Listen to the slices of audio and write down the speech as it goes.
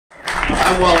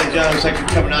I'm Wally Jones. Thanks for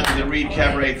coming out to the Reed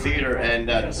Cabaret Theater and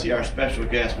to see our special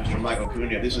guest, Mr. Michael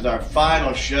Cubio. This is our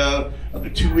final show of the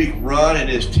 2-week run. It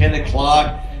is 10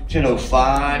 o'clock,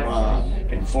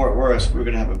 10:05 in Fort Worth. We're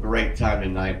going to have a great time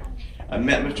tonight. I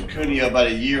met Mr. Cubio about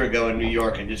a year ago in New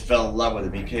York and just fell in love with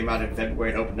him. He came out in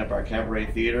February and opened up our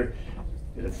cabaret theater.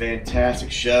 Did a fantastic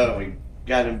show. We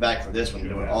got him back for this one,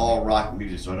 doing all rock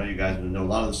music, so I know you guys will know a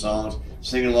lot of the songs,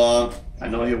 sing along. I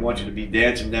know he'll want you to be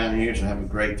dancing down here, so have a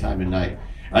great time tonight.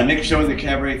 Our next show in the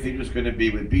Cabaret Theater is going to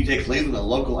be with B.J. Cleveland, a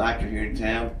local actor here in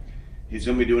town. He's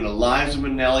going to be doing a Liza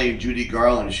Minnelli and Judy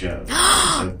Garland show.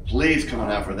 So please come on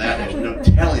out for that. There's no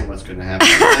telling what's going to happen.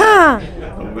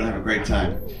 But we're going to have a great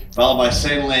time. Followed by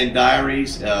Sandland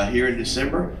Diaries here in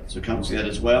December, so come see that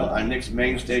as well. Our next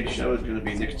main stage show is going to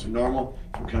be Next to Normal,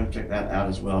 so come check that out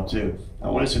as well too. I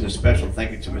want to send a special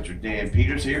thank you to Mr. Dan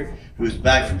Peters here, who is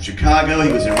back from Chicago.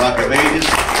 He was in Rock of Ages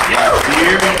last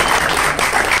year.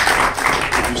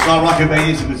 If you saw Rock of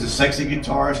Ages, he was a sexy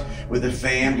guitarist with a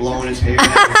fan blowing his hair.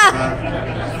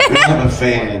 We don't have a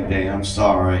fan, Dan. I'm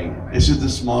sorry. This is the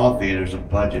small theater. There's a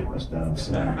budget and stuff.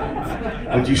 So.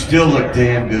 But you still look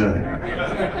damn good.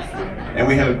 And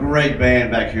we have a great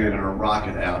band back here that are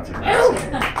rocking out tonight. So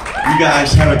you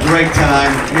guys have a great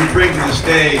time. We bring to the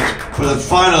stage for the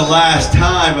final last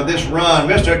time of this run,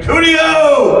 Mr.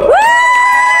 Cubio!